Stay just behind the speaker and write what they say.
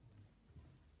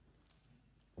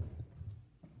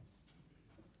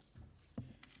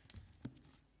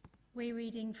We're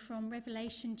reading from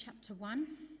Revelation chapter 1,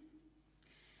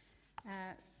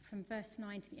 from verse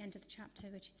 9 to the end of the chapter,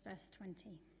 which is verse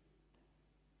 20.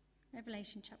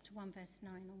 Revelation chapter 1, verse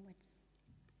 9 onwards.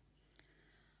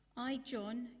 I,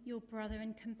 John, your brother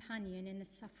and companion in the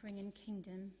suffering and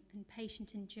kingdom and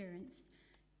patient endurance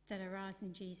that are ours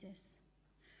in Jesus,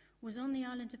 was on the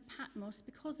island of Patmos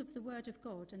because of the word of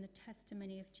God and the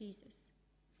testimony of Jesus.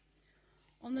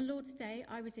 On the Lord's day,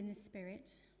 I was in the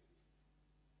Spirit,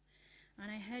 and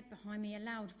I heard behind me a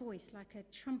loud voice like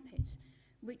a trumpet,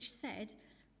 which said,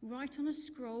 "Write on a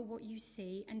scroll what you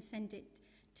see and send it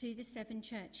to the 7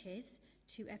 churches,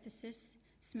 to Ephesus,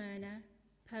 Smyrna,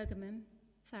 Pergamum,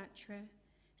 Thyatira,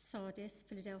 Sardis,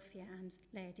 Philadelphia, and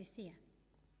Laodicea."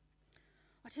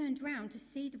 I turned round to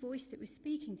see the voice that was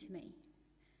speaking to me.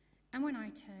 And when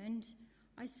I turned,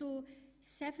 I saw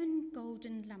 7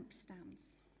 golden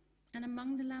lampstands. And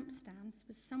among the lampstands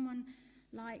was someone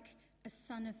like a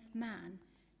son of man,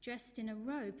 dressed in a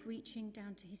robe reaching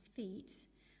down to his feet,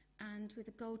 and with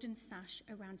a golden sash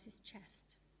around his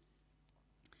chest.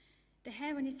 The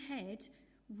hair on his head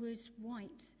was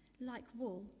white, like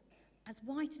wool, as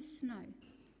white as snow,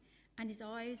 and his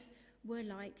eyes were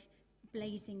like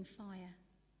blazing fire.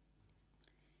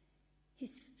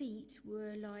 His feet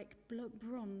were like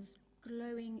bronze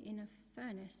glowing in a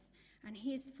furnace, and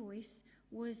his voice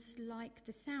was like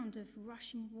the sound of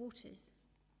rushing waters.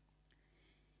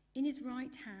 In his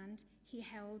right hand he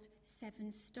held 7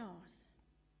 stars,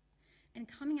 and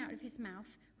coming out of his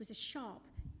mouth was a sharp,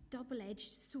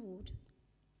 double-edged sword.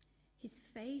 His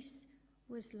face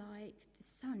was like the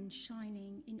sun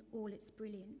shining in all its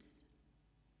brilliance.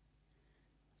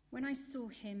 When I saw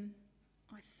him,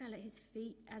 I fell at his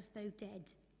feet as though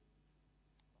dead.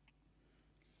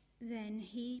 Then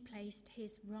he placed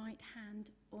his right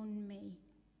hand on me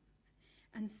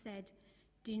and said,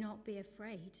 "Do not be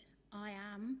afraid. I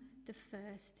am the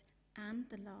first and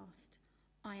the last.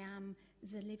 I am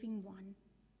the living one.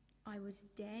 I was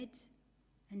dead,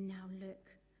 and now look,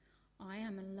 I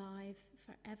am alive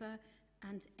forever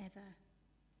and ever,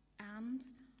 and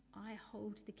I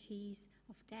hold the keys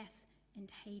of death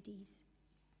and Hades.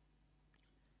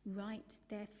 Write,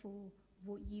 therefore,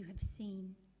 what you have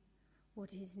seen,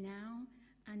 what is now,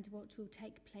 and what will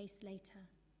take place later.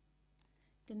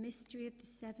 The mystery of the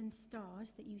 7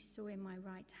 stars that you saw in my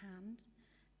right hand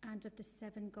and of the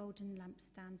 7 golden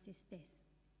lampstands is this.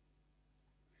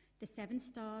 The 7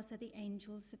 stars are the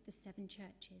angels of the 7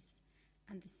 churches,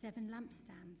 and the 7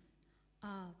 lampstands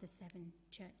are the 7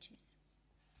 churches."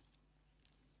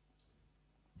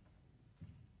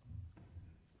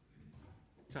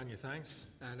 Tanya, thanks.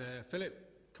 And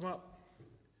Philip, come up.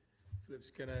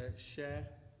 Philip's going to share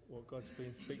what God's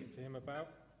been speaking to him about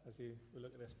as we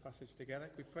look at this passage together.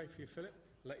 Can we pray for you, Philip?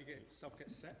 Let you get yourself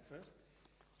get set first.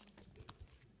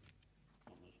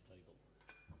 On this table.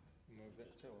 Move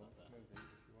that too, or move these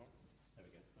if you want. There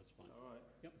we go, that's fine. All right.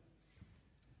 Yep.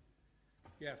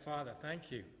 Yeah, Father,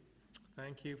 thank you.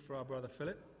 Thank you for our brother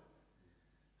Philip.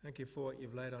 Thank you for what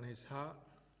you've laid on his heart.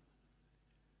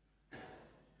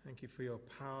 Thank you for your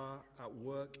power at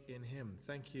work in him.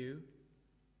 Thank you,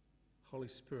 Holy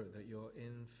Spirit, that you're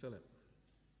in Philip.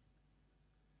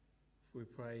 We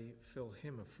pray, fill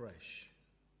him afresh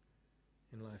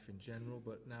in life in general,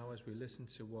 but now as we listen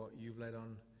to what you've laid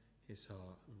on his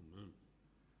heart, Amen.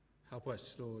 Help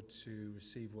us, Lord, to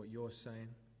receive what you're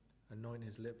saying. Anoint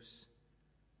his lips.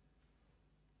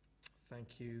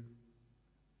 Thank you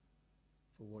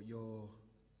for what you're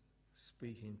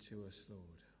speaking to us,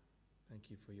 Lord. Thank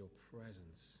you for your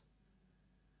presence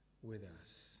with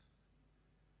us.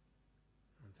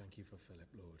 And thank you for Philip,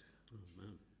 Lord.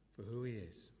 Amen. For who he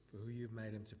is, for who you've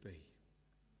made him to be.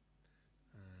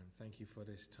 And thank you for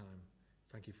this time.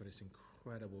 Thank you for this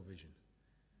incredible vision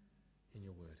in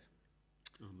your word.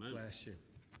 Amen. Bless you.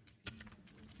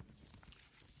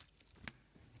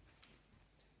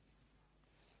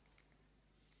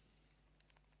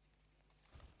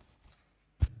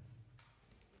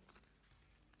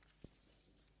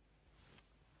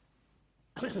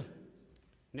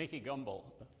 Nicky Gumbel,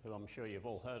 who I'm sure you've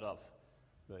all heard of,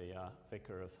 the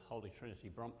vicar of Holy Trinity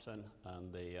Brompton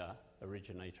and the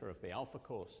originator of the Alpha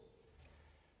Course,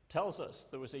 tells us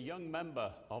there was a young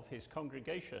member of his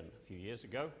congregation a few years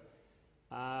ago,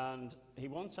 and he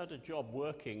once had a job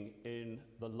working in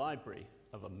the library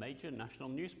of a major national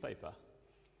newspaper.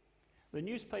 The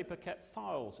newspaper kept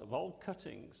files of old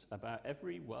cuttings about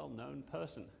every well-known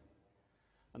person,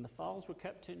 and the files were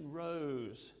kept in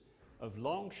rows of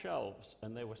long shelves,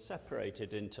 and they were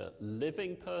separated into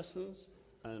living persons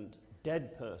and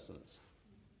dead persons.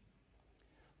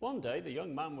 One day, the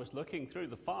young man was looking through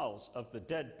the files of the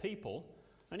dead people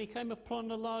and he came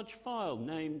upon a large file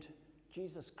named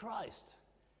Jesus Christ.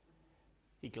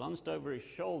 He glanced over his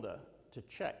shoulder to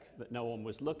check that no one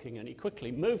was looking, and he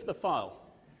quickly moved the file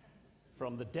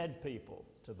from the dead people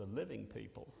to the living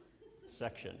people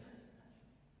section.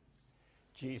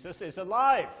 Jesus is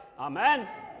alive. Amen.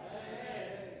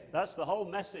 That's the whole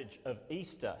message of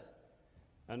Easter.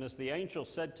 And as the angel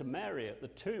said to Mary at the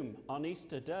tomb on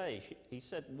Easter Day, he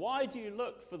said, "Why do you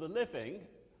look for the living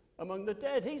among the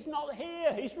dead? He's not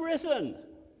here, he's risen."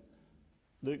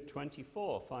 Luke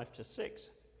 24,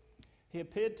 5-6. He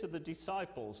appeared to the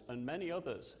disciples and many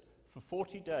others for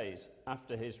 40 days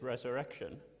after his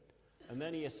resurrection, and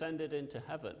then he ascended into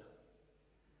heaven.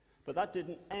 But that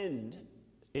didn't end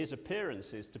his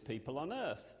appearances to people on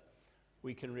earth.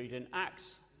 We can read in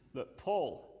Acts that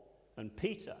Paul and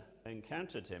Peter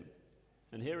encountered him.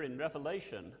 And here in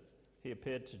Revelation, he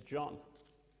appeared to John.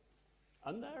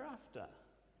 And thereafter,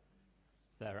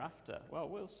 well,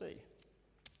 we'll see.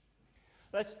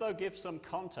 Let's, though, give some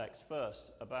context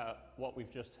first about what we've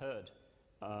just heard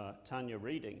Tanya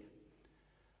reading.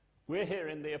 We're here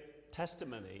in the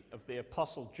testimony of the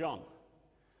Apostle John.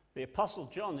 The Apostle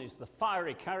John is the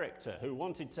fiery character who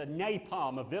wanted to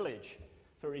napalm a village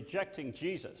for rejecting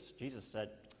Jesus. Jesus said,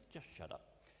 "Just shut up."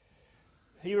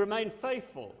 He remained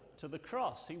faithful to the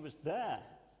cross. He was there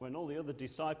when all the other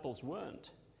disciples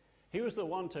weren't. He was the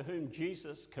one to whom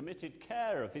Jesus committed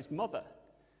care of his mother.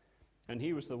 And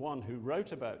he was the one who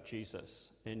wrote about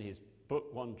Jesus in his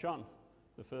book, 1 John,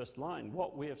 the first line.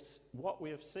 What we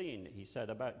have seen, he said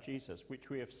about Jesus, which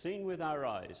we have seen with our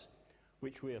eyes,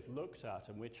 which we have looked at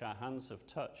and which our hands have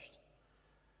touched.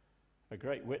 A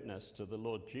great witness to the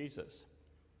Lord Jesus.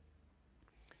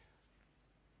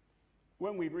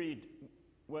 When we read,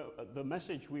 the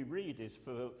message we read is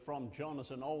from John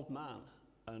as an old man.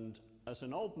 And as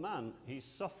an old man, he's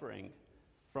suffering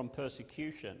from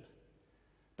persecution.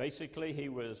 Basically, he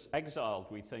was exiled,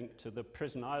 we think, to the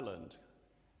prison island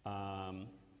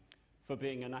for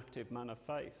being an active man of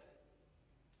faith.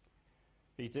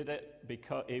 He did it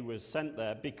because he was sent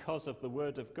there because of the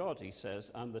word of God, he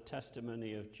says, and the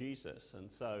testimony of Jesus.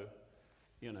 And so,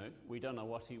 we don't know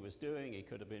what he was doing. He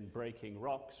could have been breaking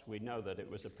rocks. We know that it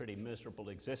was a pretty miserable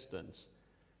existence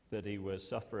that he was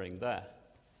suffering there.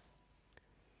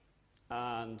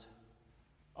 And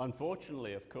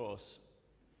unfortunately, of course,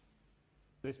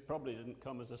 this probably didn't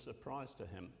come as a surprise to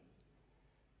him,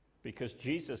 because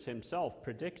Jesus himself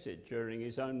predicted during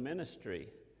his own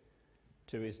ministry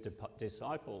to his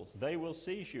disciples, "They will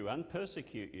seize you and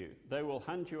persecute you. They will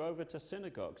hand you over to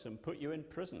synagogues and put you in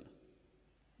prison."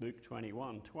 Luke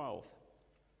 21:12.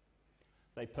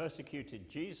 They persecuted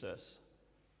Jesus,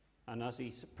 and as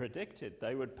he predicted,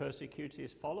 they would persecute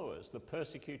his followers. The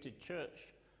persecuted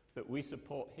church that we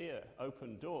support here,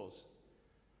 Open Doors,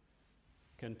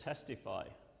 can testify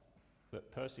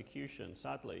that persecution,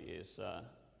 sadly, is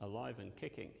alive and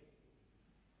kicking.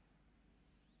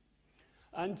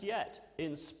 And yet,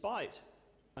 in spite,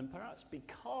 and perhaps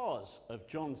because of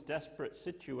John's desperate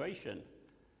situation,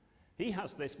 he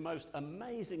has this most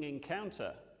amazing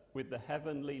encounter with the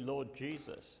heavenly Lord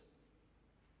Jesus.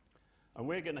 And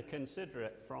we're going to consider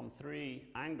it from three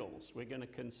angles. We're going to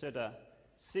consider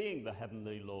seeing the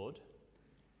heavenly Lord,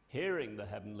 hearing the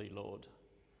heavenly Lord,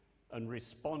 and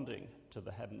responding to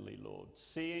the heavenly Lord.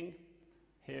 Seeing,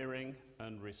 hearing,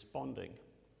 and responding.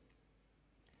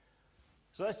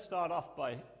 So let's start off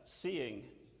by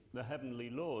seeing the heavenly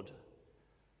Lord.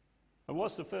 And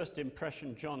what's the first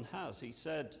impression John has? He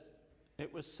said,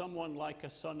 it was someone like a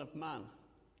son of man.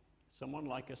 Someone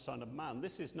like a son of man.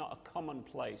 This is not a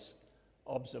commonplace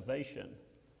observation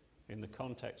in the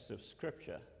context of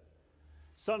Scripture.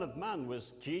 Son of man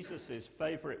was Jesus'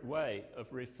 favorite way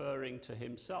of referring to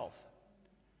himself.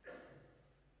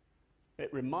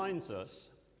 It reminds us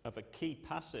of a key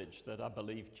passage that I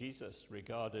believe Jesus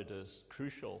regarded as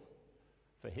crucial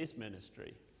for his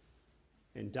ministry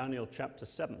in Daniel chapter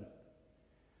 7.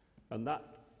 And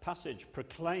that passage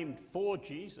proclaimed for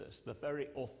Jesus the very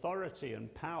authority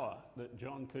and power that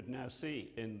John could now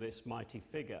see in this mighty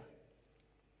figure.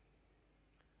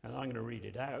 And I'm going to read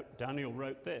it out. Daniel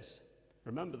wrote this.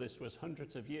 Remember, this was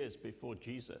hundreds of years before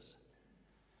Jesus.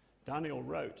 Daniel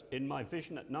wrote, "In my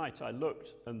vision at night I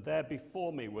looked, and there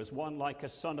before me was one like a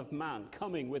son of man,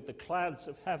 coming with the clouds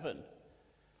of heaven.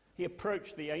 He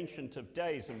approached the Ancient of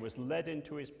Days and was led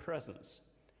into his presence.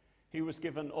 He was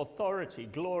given authority,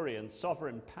 glory, and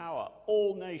sovereign power.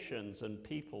 All nations and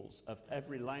peoples of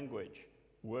every language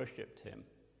worshipped him.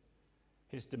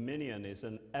 His dominion is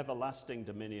an everlasting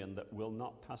dominion that will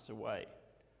not pass away,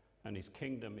 and his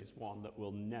kingdom is one that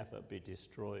will never be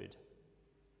destroyed."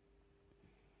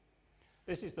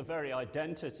 This is the very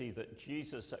identity that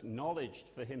Jesus acknowledged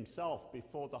for himself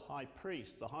before the high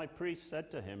priest. The high priest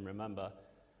said to him, remember,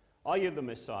 "Are you the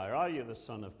Messiah? Are you the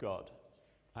Son of God?"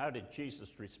 How did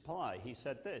Jesus reply? He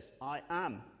said this, "I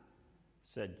am,"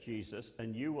 said Jesus,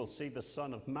 "and you will see the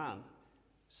Son of Man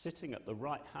sitting at the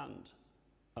right hand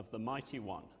of the Mighty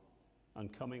One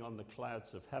and coming on the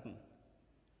clouds of heaven."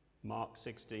 Mark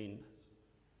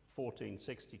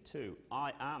 14:62.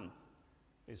 I am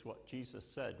is what Jesus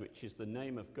said, which is the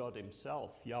name of God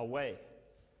himself, Yahweh,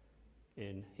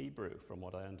 in Hebrew, from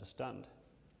what I understand.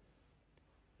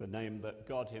 The name that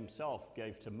God himself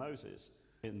gave to Moses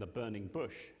in the burning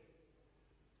bush.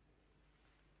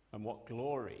 And what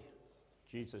glory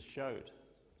Jesus showed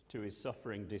to his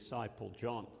suffering disciple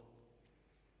John.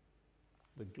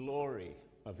 The glory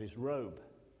of his robe,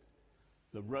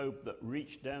 the robe that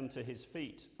reached down to his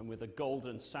feet and with a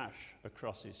golden sash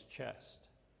across his chest.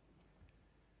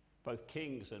 Both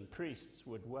kings and priests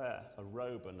would wear a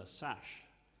robe and a sash,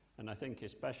 and I think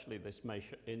especially this may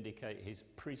indicate his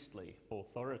priestly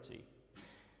authority.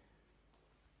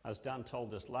 As Dan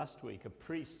told us last week, a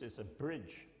priest is a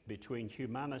bridge between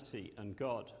humanity and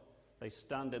God. They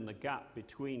stand in the gap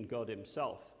between God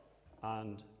himself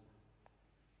and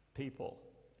people.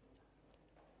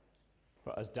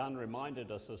 But as Dan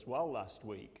reminded us as well last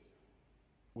week,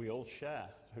 we all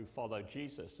share, who follow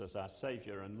Jesus as our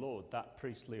Saviour and Lord, that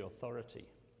priestly authority.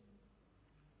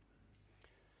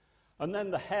 And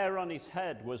then the hair on his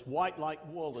head was white like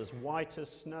wool, as white as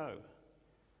snow,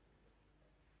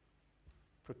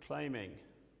 proclaiming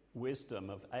wisdom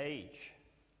of age.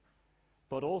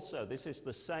 But also, this is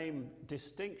the same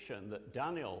distinction that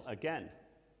Daniel, again,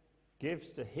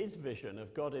 gives to his vision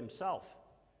of God himself.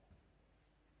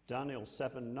 Daniel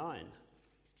 7:9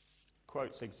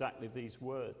 quotes exactly these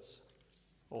words.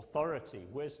 Authority,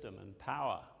 wisdom, and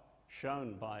power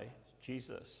shown by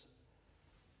Jesus'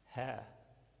 hair,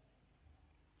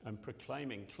 and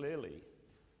proclaiming clearly,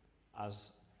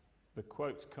 as the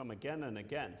quotes come again and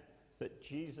again, that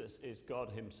Jesus is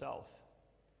God himself.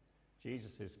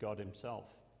 Jesus is God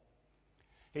himself.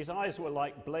 His eyes were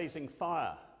like blazing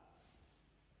fire,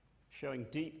 showing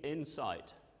deep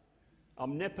insight,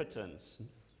 omnipotence,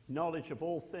 knowledge of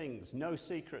all things. No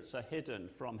secrets are hidden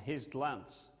from his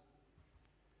glance.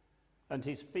 And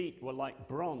his feet were like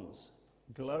bronze,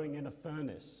 glowing in a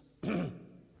furnace. The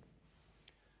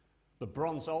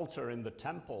bronze altar in the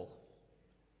temple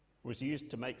was used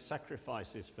to make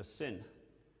sacrifices for sin,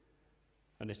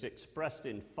 and it expressed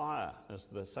in fire, as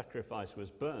the sacrifice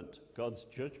was burnt, God's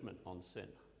judgment on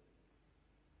sin.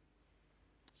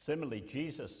 Similarly,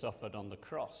 Jesus suffered on the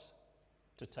cross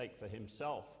to take for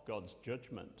himself God's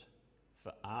judgment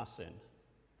for our sin.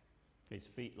 His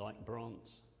feet like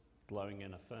bronze, glowing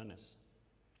in a furnace.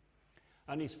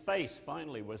 And his face,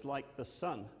 finally, was like the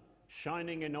sun,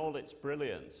 shining in all its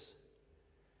brilliance.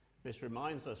 This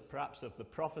reminds us perhaps of the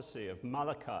prophecy of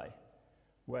Malachi,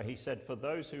 where he said, "For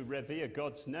those who revere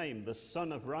God's name, the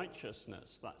Son of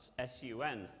Righteousness," that's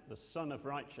S-U-N, the Son of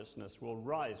Righteousness will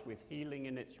rise with healing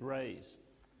in its rays.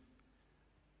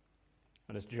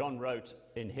 And as John wrote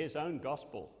in his own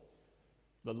gospel,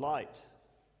 the light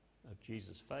of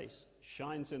Jesus' face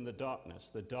shines in the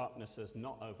darkness has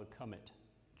not overcome it.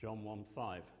 John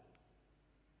 1:5.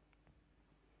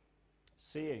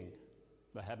 Seeing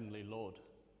the heavenly Lord.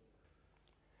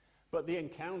 But the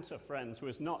encounter, friends,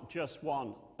 was not just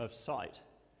one of sight.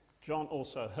 John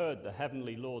also heard the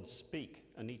heavenly Lord speak,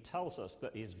 and he tells us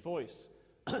that his voice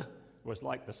was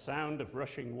like the sound of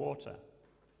rushing water.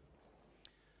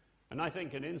 And I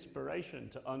think an inspiration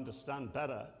to understand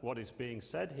better what is being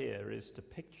said here is to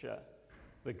picture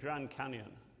the Grand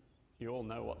Canyon. You all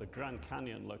know what the Grand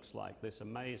Canyon looks like, this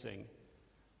amazing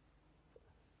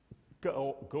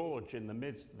gorge in the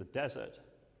midst of the desert,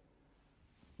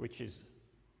 which is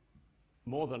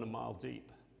more than a mile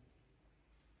deep,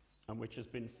 and which has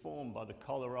been formed by the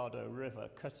Colorado River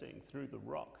cutting through the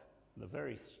rock, the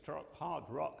very hard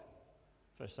rock,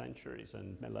 for centuries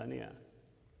and millennia.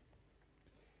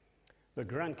 The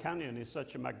Grand Canyon is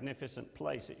such a magnificent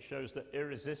place. It shows the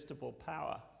irresistible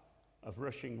power of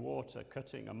rushing water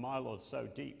cutting a mile or so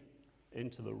deep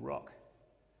into the rock.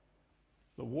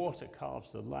 The water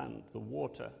carves the land. The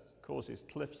water causes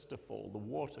cliffs to fall. The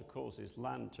water causes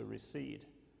land to recede.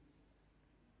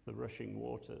 The rushing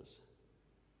waters.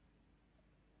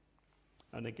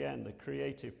 And again, the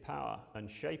creative power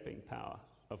and shaping power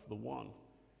of the one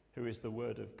who is the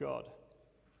Word of God.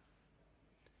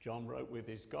 John wrote in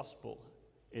his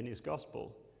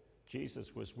gospel,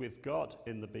 Jesus was with God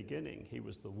in the beginning. He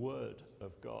was the Word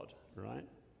of God, right?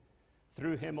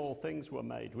 Through him all things were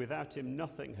made. Without him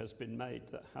nothing has been made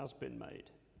that has been made.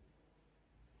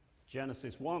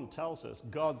 Genesis 1 tells us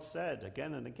God said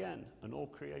again and again, and all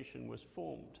creation was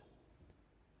formed.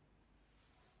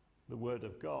 The Word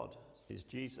of God is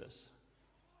Jesus.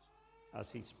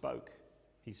 As he spoke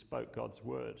God's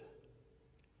word,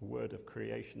 a word of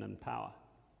creation and power.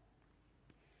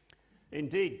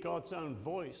 Indeed, God's own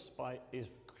voice is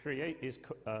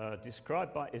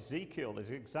described by Ezekiel as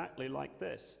exactly like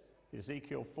this.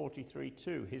 Ezekiel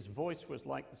 43:2. His voice was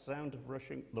like the sound of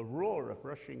the roar of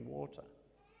rushing water.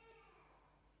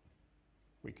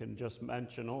 We can just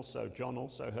mention also, John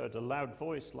also heard a loud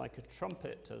voice like a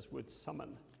trumpet, as would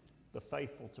summon the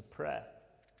faithful to prayer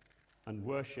and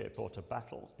worship or to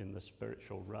battle in the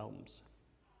spiritual realms.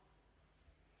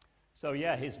 So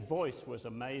yeah, his voice was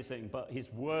amazing, but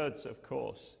his words, of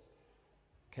course,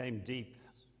 came deep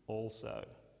also,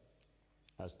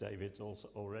 as David's also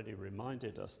already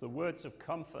reminded us. The words of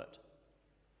comfort.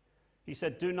 He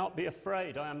said, "Do not be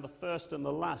afraid, I am the first and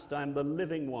the last, I am the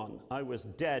living one. I was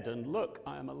dead, and look,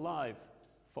 I am alive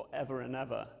forever and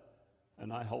ever,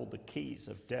 and I hold the keys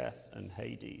of death and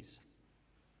Hades."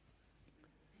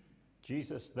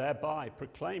 Jesus thereby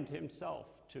proclaimed himself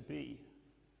to be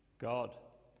God.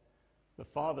 The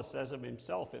Father says of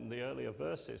himself in the earlier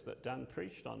verses that Dan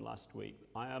preached on last week,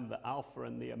 "I am the Alpha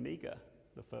and the Omega,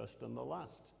 the first and the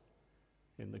last,"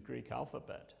 in the Greek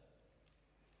alphabet.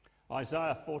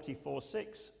 Isaiah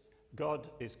 44:6,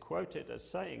 God is quoted as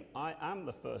saying, "I am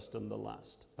the first and the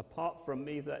last. Apart from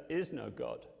me, there is no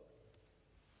God."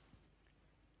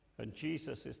 And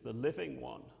Jesus is the living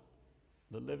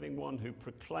one who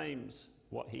proclaims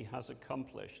what he has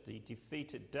accomplished. He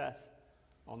defeated death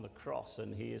on the cross,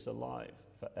 and he is alive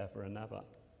forever and ever.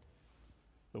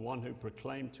 The one who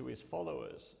proclaimed to his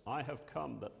followers, "I have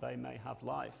come that they may have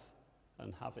life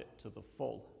and have it to the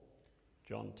full."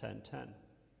 John 10:10.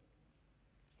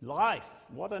 Life,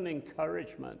 what an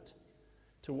encouragement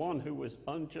to one who was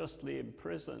unjustly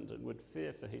imprisoned and would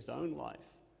fear for his own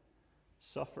life,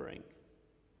 suffering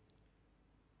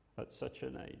at such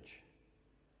an age.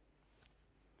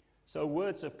 So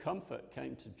words of comfort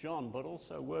came to John, but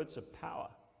also words of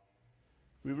power.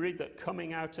 We read that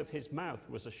coming out of his mouth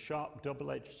was a sharp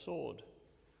double-edged sword,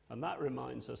 and that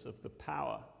reminds us of the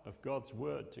power of God's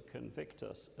word to convict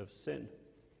us of sin.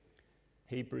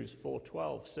 Hebrews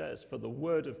 4:12 says, "For the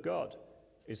word of God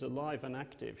is alive and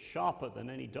active, sharper than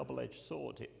any double-edged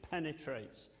sword. It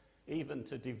penetrates even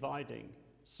to dividing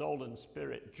soul and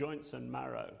spirit, joints and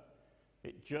marrow.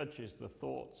 It judges the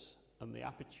thoughts and the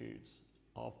attitudes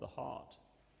of the heart."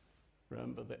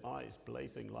 Remember the eyes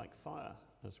blazing like fire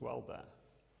as well there.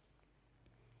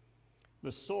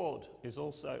 The sword is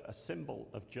also a symbol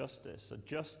of justice, a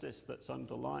justice that's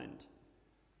underlined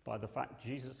by the fact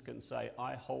Jesus can say,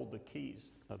 "I hold the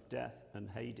keys of death and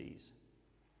Hades."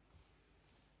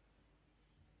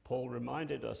 Paul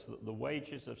reminded us that the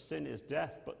wages of sin is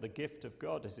death, but the gift of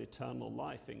God is eternal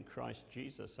life in Christ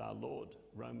Jesus our Lord,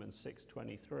 Romans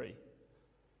 6:23.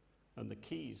 And the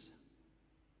keys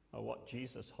are what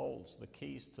Jesus holds, the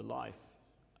keys to life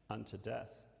and to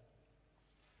death.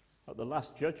 At the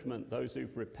last judgment, those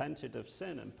who've repented of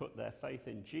sin and put their faith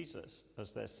in Jesus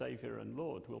as their Saviour and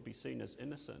Lord will be seen as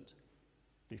innocent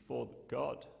before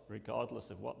God,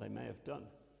 regardless of what they may have done.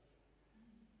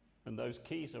 And those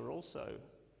keys are also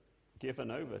given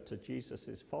over to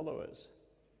Jesus' followers.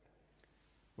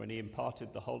 When he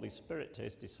imparted the Holy Spirit to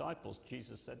his disciples,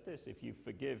 Jesus said this, "If you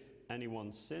forgive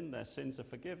anyone's sin, their sins are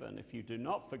forgiven. If you do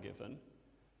not forgive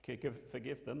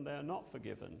them, they are not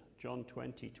forgiven." John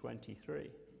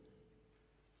 20:23.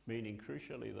 Meaning,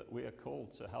 crucially, that we are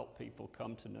called to help people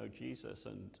come to know Jesus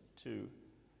and to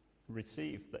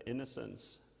receive the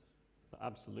innocence, the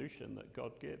absolution that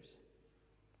God gives.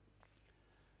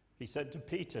 He said to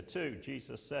Peter too,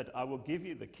 Jesus said, "I will give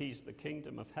you the keys of the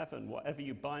kingdom of heaven. Whatever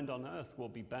you bind on earth will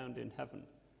be bound in heaven.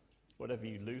 Whatever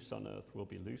you loose on earth will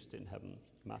be loosed in heaven."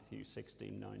 Matthew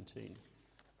 16:19.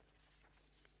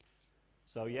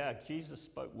 So yeah, Jesus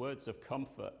spoke words of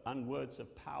comfort and words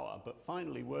of power, but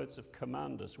finally words of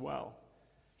command as well.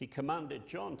 He commanded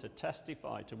John to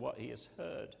testify to what he has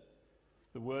heard,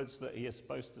 the words that he is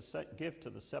supposed to give to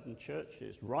the 7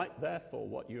 churches. "Write therefore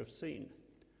what you have seen,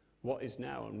 what is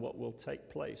now and what will take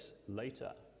place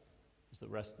later," as the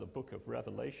rest of the book of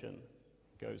Revelation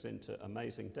goes into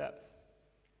amazing depth.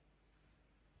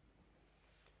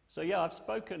 So yeah, I've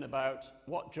spoken about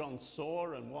what John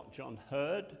saw and what John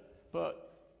heard,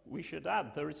 but we should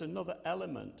add there is another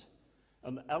element,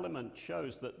 and the element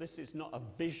shows that this is not a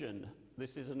vision,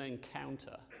 this is an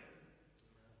encounter.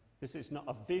 This is not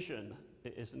a vision,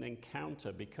 it is an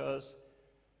encounter, because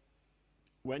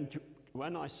when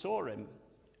I saw him,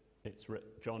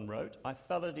 John wrote, "I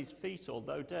fell at his feet,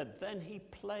 although dead. Then he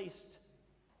placed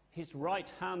his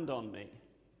right hand on me.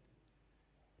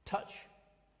 Touch.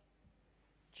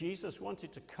 Jesus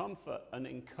wanted to comfort and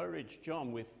encourage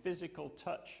John with physical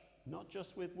touch, not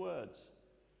just with words,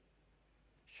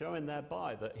 showing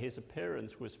thereby that his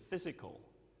appearance was physical,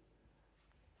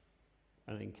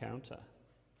 an encounter.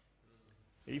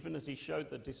 Even as he showed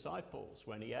the disciples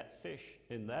when he ate fish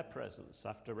in their presence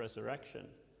after resurrection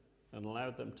and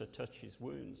allowed them to touch his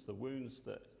wounds, the wounds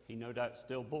that he no doubt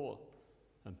still bore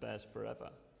and bears forever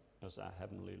as our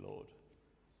heavenly Lord.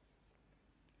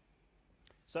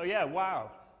 So yeah,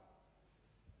 wow.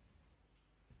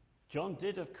 John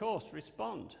did, of course,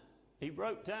 respond. He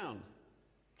wrote down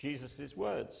Jesus'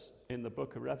 words in the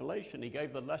book of Revelation. He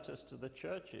gave the letters to the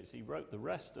churches. He wrote the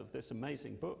rest of this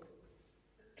amazing book,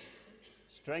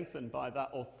 strengthened by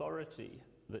that authority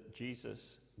that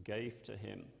Jesus gave to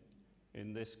him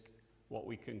in this, what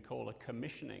we can call a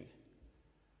commissioning.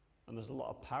 And there's a lot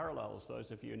of parallels,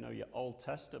 those of you who know your Old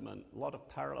Testament, a lot of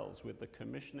parallels with the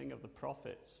commissioning of the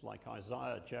prophets like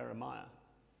Isaiah, Jeremiah.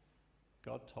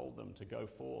 God told them to go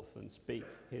forth and speak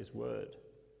his word.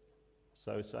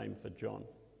 So same for John.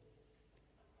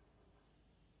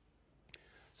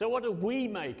 So what do we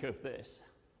make of this?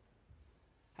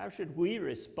 How should we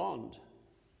respond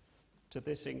to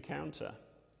this encounter?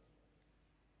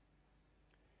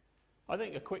 I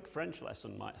think a quick French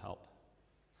lesson might help.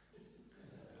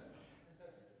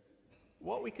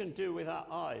 What we can do with our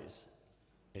eyes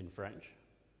in French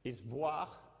is voir,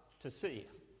 to see.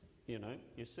 You know,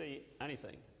 you see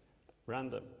anything,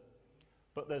 random.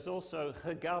 But there's also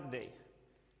regarder,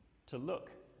 to look.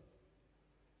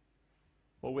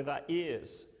 Or with our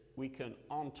ears, we can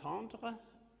entendre,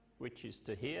 which is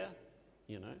to hear.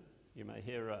 You know, you may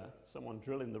hear someone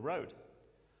drilling the road.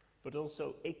 But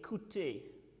also écouter,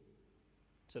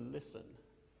 to listen.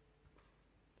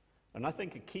 And I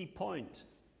think a key point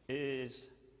is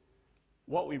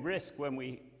what we risk when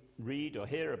we read or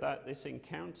hear about this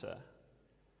encounter,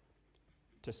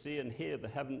 to see and hear the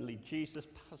heavenly Jesus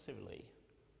passively,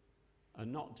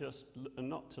 and not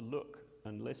to look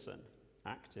and listen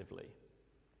actively.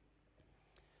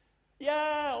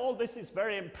 Yeah, all this is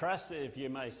very impressive, you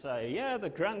may say. Yeah, the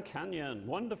Grand Canyon,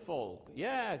 wonderful.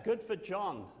 Yeah, good for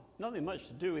John. Nothing much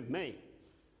to do with me.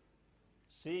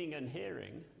 Seeing and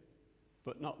hearing,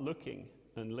 but not looking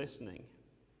and listening.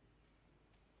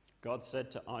 God said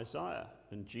to Isaiah,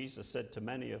 and Jesus said to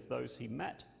many of those he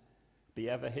met, be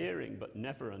ever hearing but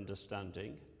never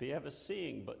understanding, be ever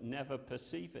seeing but never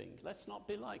perceiving. Let's not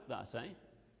be like that, eh?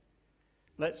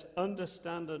 Let's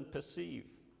understand and perceive,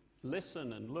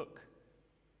 listen and look,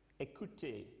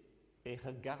 écouter et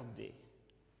regarder.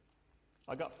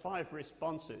 I got 5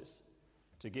 responses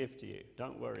to give to you.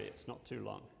 Don't worry, it's not too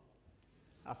long.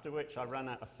 After which I ran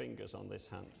out of fingers on this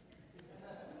hand.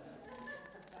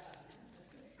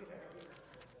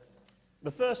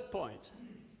 The first point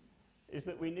is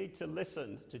that we need to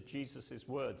listen to Jesus'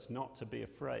 words, not to be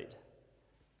afraid.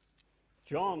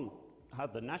 John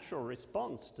had the natural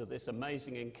response to this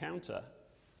amazing encounter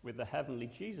with the heavenly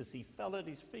Jesus. He fell at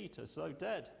his feet as though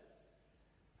dead.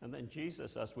 And then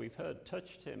Jesus, as we've heard,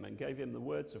 touched him and gave him the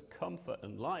words of comfort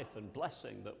and life and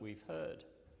blessing that we've heard.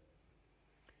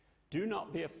 Do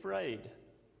not be afraid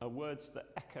are words that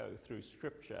echo through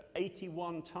Scripture.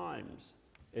 81 times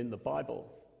in the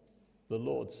Bible, the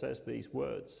Lord says these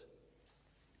words.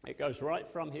 It goes right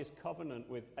from his covenant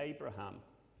with Abraham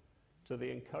to the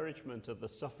encouragement of the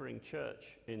suffering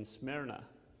church in Smyrna.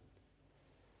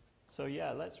 So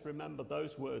yeah, let's remember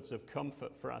those words of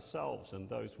comfort for ourselves and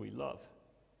those we love,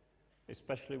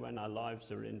 especially when our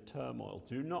lives are in turmoil.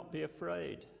 Do not be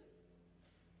afraid.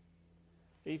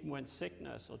 Even when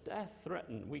sickness or death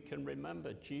threaten, we can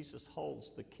remember Jesus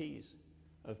holds the keys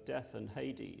of death and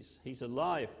Hades. He's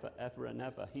alive forever and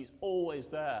ever. He's always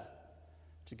there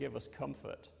to give us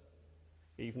comfort,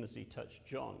 even as he touched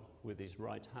John with his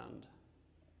right hand.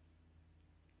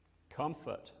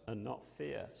 Comfort and not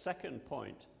fear. Second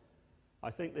point,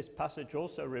 I think this passage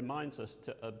also reminds us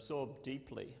to absorb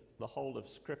deeply the whole of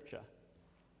Scripture.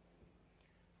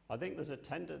 I think there's a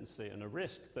tendency and a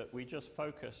risk that we just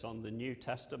focus on the New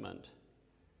Testament.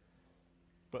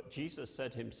 But Jesus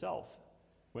said himself,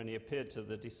 when he appeared to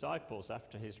the disciples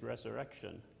after his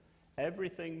resurrection,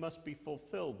 everything must be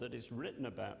fulfilled that is written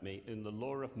about me in the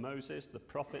law of Moses, the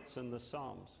prophets, and the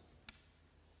Psalms.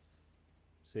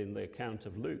 It's in the account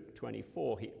of Luke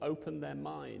 24. He opened their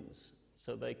minds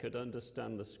so they could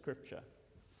understand the Scripture.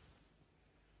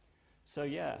 So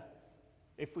yeah,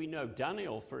 if we know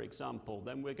Daniel, for example,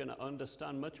 then we're going to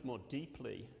understand much more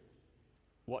deeply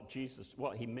what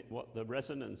the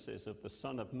resonance is of the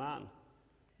Son of Man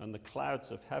and the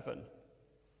clouds of heaven.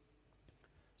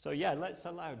 So yeah, let's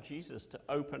allow Jesus to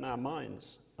open our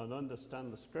minds and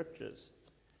understand the scriptures.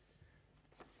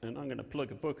 And I'm going to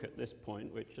plug a book at this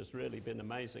point, which has really been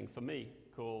amazing for me,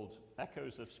 called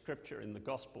Echoes of Scripture in the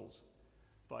Gospels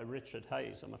by Richard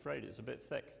Hayes. I'm afraid it's a bit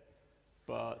thick,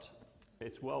 but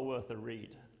it's well worth a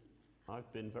read.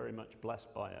 I've been very much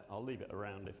blessed by it. I'll leave it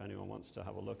around if anyone wants to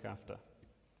have a look after.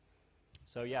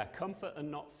 So yeah, comfort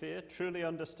and not fear, truly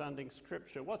understanding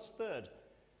Scripture. What's third?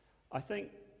 I think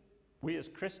we as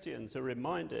Christians are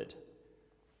reminded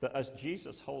that as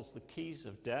Jesus holds the keys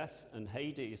of death and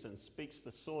Hades and speaks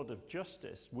the sword of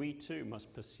justice, we too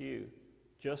must pursue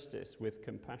justice with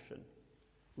compassion.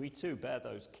 We too bear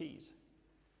those keys.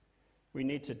 We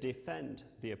need to defend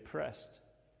the oppressed.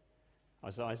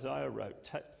 As Isaiah wrote,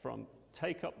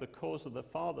 take up the cause of the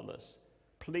fatherless,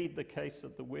 plead the case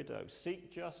of the widow,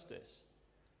 seek justice,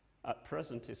 at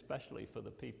present especially for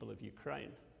the people of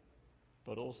Ukraine,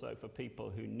 but also for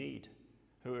people who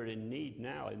are in need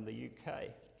now in the UK.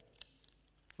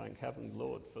 Thank heaven,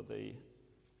 Lord, for the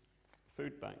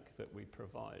food bank that we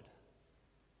provide.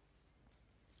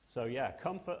 So yeah,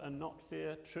 comfort and not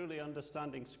fear, truly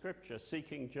understanding Scripture,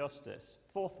 seeking justice.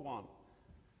 Fourth one,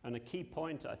 and a key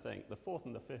point I think, the fourth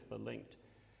and the fifth are linked,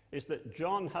 is that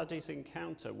John had his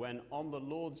encounter when on the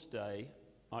Lord's day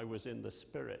I was in the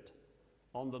Spirit.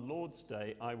 On the Lord's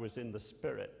day I was in the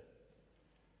Spirit.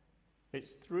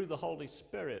 It's through the Holy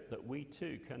Spirit that we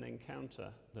too can encounter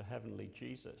the heavenly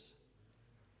Jesus.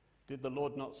 Did the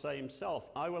Lord not say himself,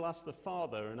 I will ask the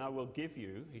Father and I will give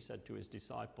you, he said to his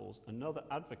disciples, another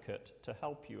advocate to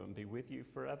help you and be with you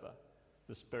forever,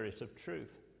 the Spirit of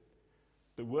truth.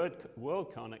 The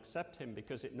world can't accept him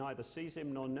because it neither sees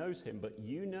him nor knows him, but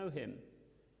you know him.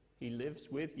 He lives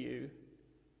with you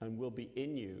and will be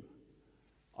in you.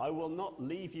 I will not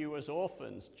leave you as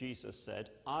orphans, Jesus said.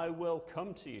 I will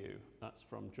come to you. That's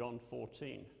from John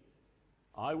 14.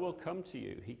 I will come to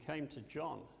you. He came to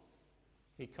John.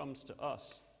 He comes to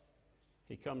us.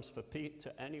 He comes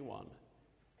to anyone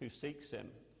who seeks him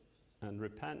and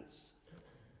repents.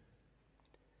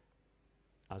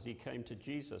 As he came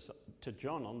to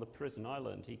John on the prison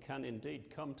island, he can indeed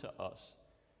come to us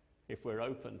if we're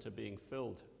open to being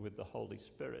filled with the Holy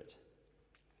Spirit.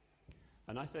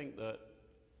 And I think that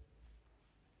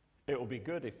it will be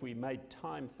good if we made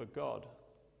time for God,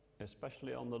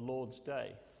 especially on the Lord's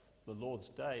Day. The Lord's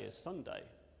Day is Sunday,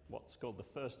 what's called the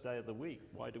first day of the week.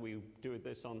 Why do we do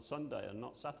this on Sunday and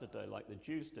not Saturday like the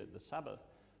Jews did, the Sabbath?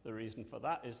 The reason for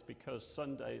that is because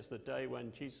Sunday is the day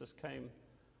when Jesus came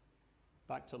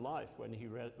back to life, when he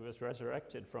was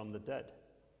resurrected from the dead.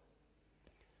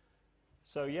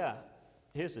 So yeah,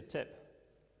 here's a tip.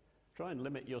 Try and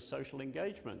limit your social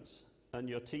engagements and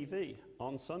your TV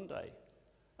on Sunday,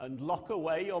 and lock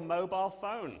away your mobile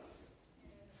phone.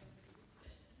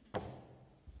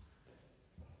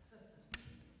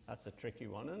 That's a tricky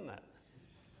one, isn't it?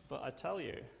 But I tell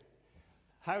you,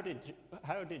 how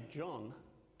did John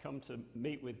come to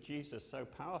meet with Jesus so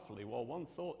powerfully? Well, one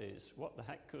thought is, what the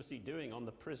heck was he doing on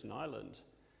the prison island?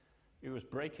 He was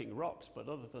breaking rocks, but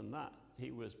other than that, he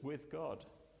was with God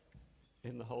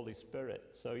in the Holy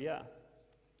Spirit. So yeah,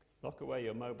 lock away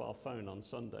your mobile phone on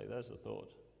Sunday. There's a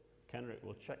thought. Kenrick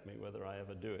will check me whether I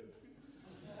ever do it.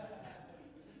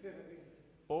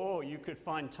 Or you could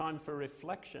find time for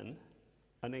reflection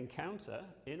and encounter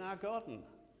in our garden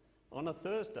on a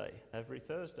Thursday. Every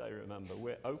Thursday, remember,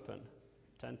 we're open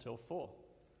 10 till 4.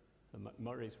 The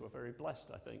McMurrays were very blessed,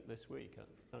 I think, this week. I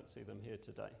don't see them here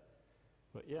today.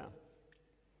 But yeah.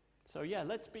 So yeah,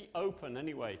 let's be open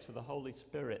anyway to the Holy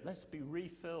Spirit. Let's be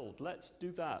refilled. Let's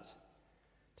do that.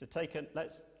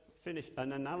 Let's finish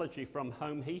an analogy from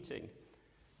home heating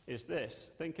is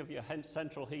this. Think of your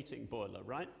central heating boiler,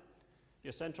 right?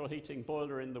 Your central heating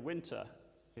boiler in the winter,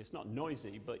 it's not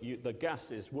noisy, but the gas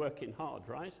is working hard,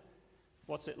 right?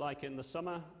 What's it like in the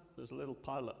summer? There's a little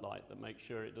pilot light that makes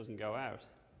sure it doesn't go out.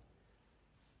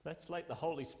 Let's let the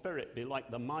Holy Spirit be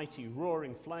like the mighty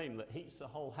roaring flame that heats the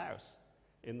whole house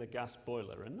in the gas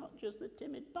boiler, and not just the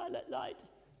timid pilot light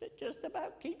that just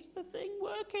about keeps the thing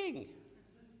working.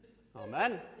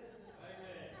 Amen.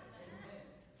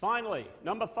 Finally,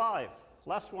 number 5,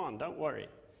 last one, don't worry,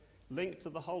 linked to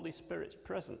the Holy Spirit's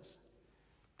presence.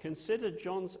 Consider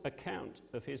John's account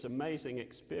of his amazing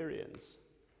experience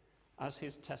as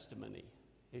his testimony.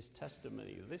 His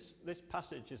testimony. This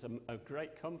passage is a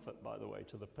great comfort, by the way,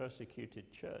 to the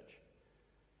persecuted church.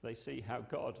 They see how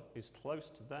God is close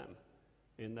to them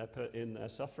in their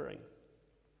suffering.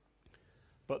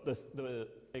 But the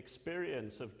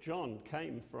experience of John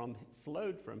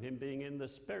flowed from him being in the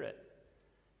Spirit.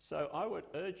 So I would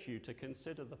urge you to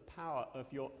consider the power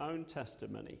of your own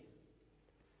testimony.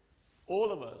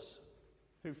 All of us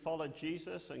who follow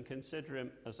Jesus and consider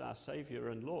him as our Saviour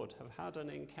and Lord have had an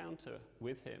encounter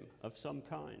with him of some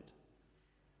kind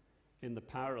in the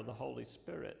power of the Holy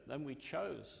Spirit, then we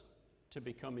chose to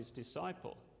become his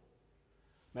disciple.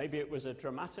 Maybe it was a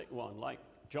dramatic one, like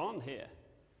John here,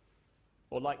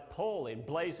 or like Paul in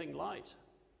blazing light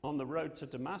on the road to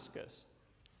Damascus.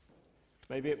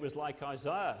 Maybe it was like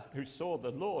Isaiah, who saw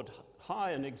the Lord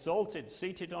high and exalted,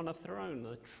 seated on a throne.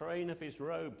 The train of his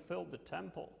robe filled the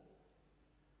temple.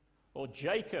 Or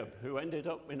Jacob, who ended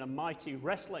up in a mighty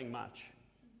wrestling match.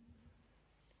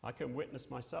 I can witness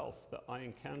myself that I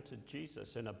encountered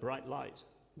Jesus in a bright light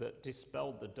that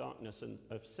dispelled the darkness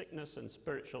of sickness and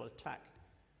spiritual attack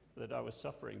that I was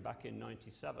suffering back in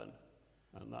 97,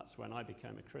 and that's when I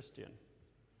became a Christian.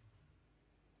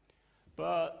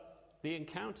 But the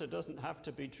encounter doesn't have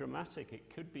to be dramatic.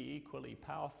 It could be equally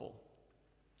powerful.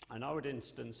 And I would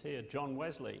instance here John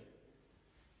Wesley.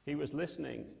 He was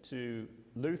listening to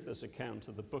Luther's account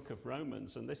of the book of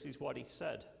Romans, and this is what he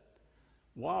said.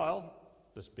 While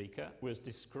the speaker was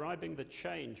describing the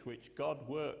change which God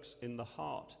works in the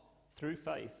heart through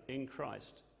faith in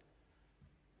Christ,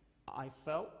 I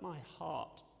felt my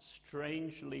heart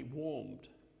strangely warmed.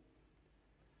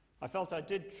 I felt I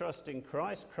did trust in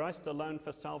Christ, Christ alone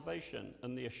for salvation,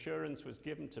 and the assurance was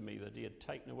given to me that he had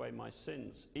taken away my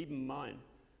sins, even mine,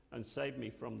 and saved me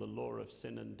from the law of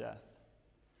sin and death.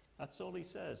 That's all he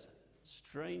says,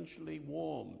 strangely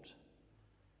warmed.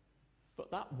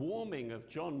 But that warming of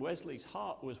John Wesley's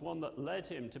heart was one that led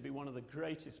him to be one of the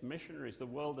greatest missionaries the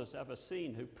world has ever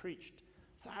seen, who preached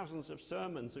thousands of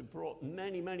sermons, who brought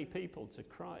many, many people to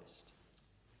Christ.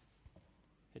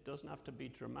 It doesn't have to be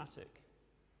dramatic.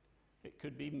 It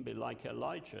could even be like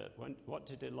Elijah. What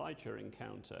did Elijah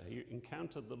encounter? He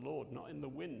encountered the Lord not in the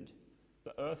wind,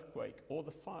 the earthquake, or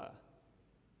the fire,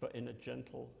 but in a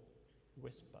gentle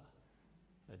whisper.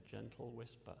 A gentle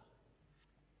whisper.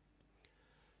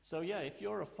 So yeah, if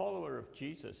you're a follower of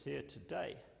Jesus here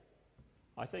today,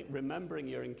 I think remembering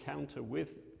your encounter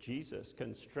with Jesus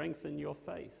can strengthen your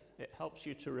faith. It helps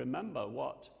you to remember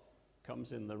what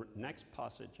comes in the next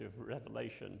passage of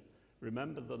Revelation.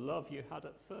 Remember the love you had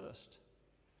at first.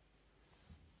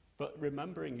 But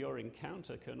remembering your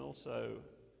encounter can also,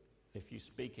 if you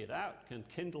speak it out, can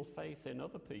kindle faith in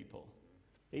other people,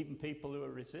 even people who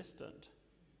are resistant.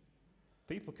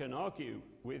 People can argue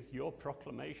with your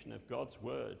proclamation of God's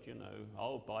word,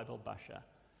 oh, Bible basher.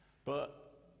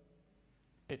 But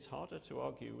it's harder to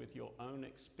argue with your own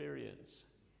experience.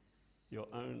 Your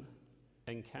own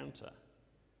encounter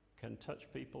can touch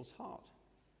people's heart.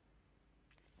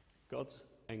 God's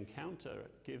encounter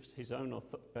gives his own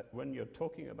authority. When you're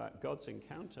talking about God's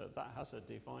encounter, that has a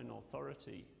divine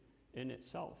authority in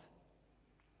itself.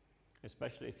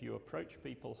 Especially if you approach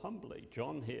people humbly.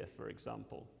 John here, for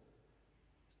example,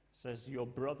 says, your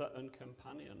brother and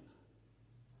companion.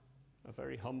 A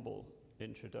very humble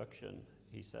introduction,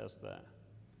 he says there.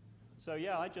 So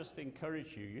yeah, I just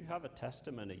encourage you, you have a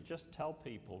testimony, just tell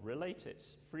people, relate it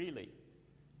freely.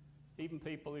 Even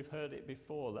people who've heard it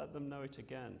before, let them know it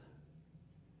again.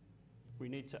 We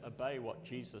need to obey what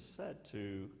Jesus said,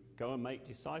 to go and make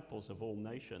disciples of all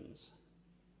nations.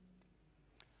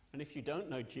 And if you don't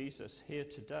know Jesus here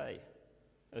today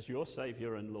as your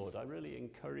Saviour and Lord, I really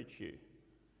encourage you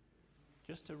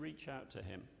just to reach out to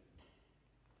him.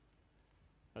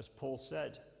 As Paul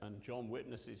said, and John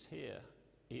witnesses here,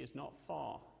 he is not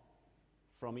far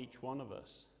from each one of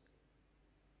us.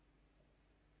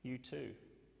 You too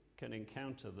can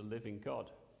encounter the living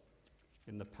God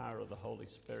in the power of the Holy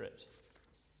Spirit.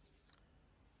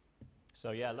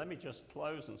 So yeah, let me just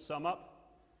close and sum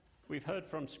up. We've heard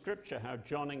from Scripture how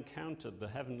John encountered the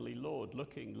heavenly Lord,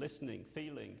 looking, listening,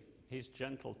 feeling his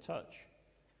gentle touch.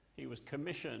 He was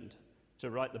commissioned to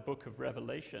write the book of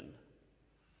Revelation.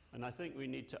 And I think we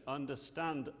need to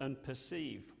understand and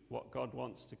perceive what God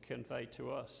wants to convey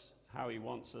to us, how he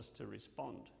wants us to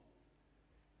respond.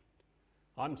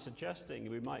 I'm suggesting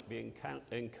we might be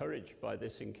encouraged by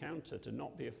this encounter to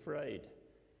not be afraid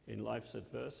in life's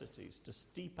adversities, to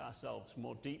steep ourselves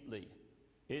more deeply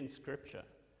in Scripture,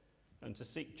 and to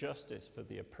seek justice for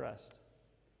the oppressed.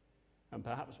 And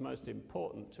perhaps most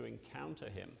important, to encounter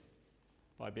him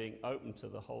by being open to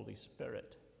the Holy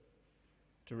Spirit.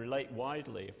 To relate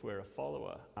widely, if we're a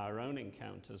follower, our own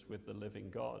encounters with the living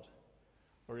God.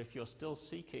 Or if you're still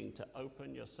seeking to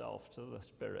open yourself to the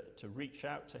Spirit, to reach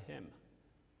out to him,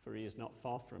 for he is not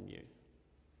far from you.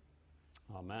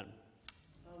 Amen.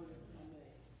 Amen.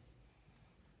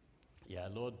 Yeah,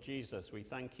 Lord Jesus, we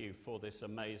thank you for this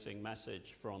amazing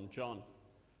message from John.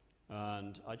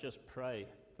 And I just pray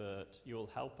that you'll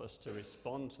help us to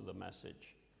respond to the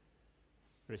message.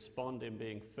 respond in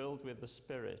being filled with the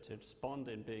Spirit, respond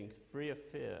in being free of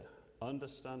fear,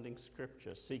 understanding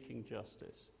Scripture, seeking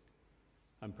justice,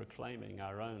 and proclaiming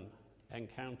our own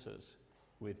encounters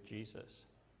with Jesus.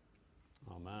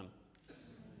 Amen.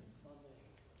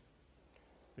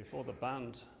 Before the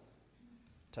band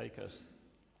take us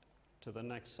to the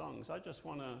next songs, I just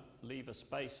want to leave a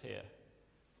space here,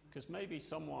 because maybe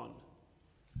someone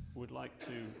would like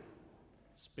to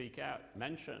speak out,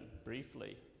 mention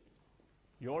briefly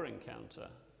your encounter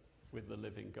with the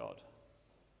living God.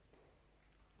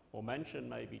 Or mention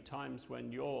maybe times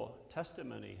when your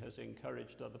testimony has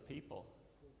encouraged other people.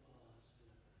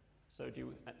 So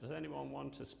does anyone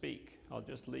want to speak? I'll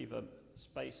just leave a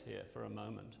space here for a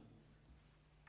moment.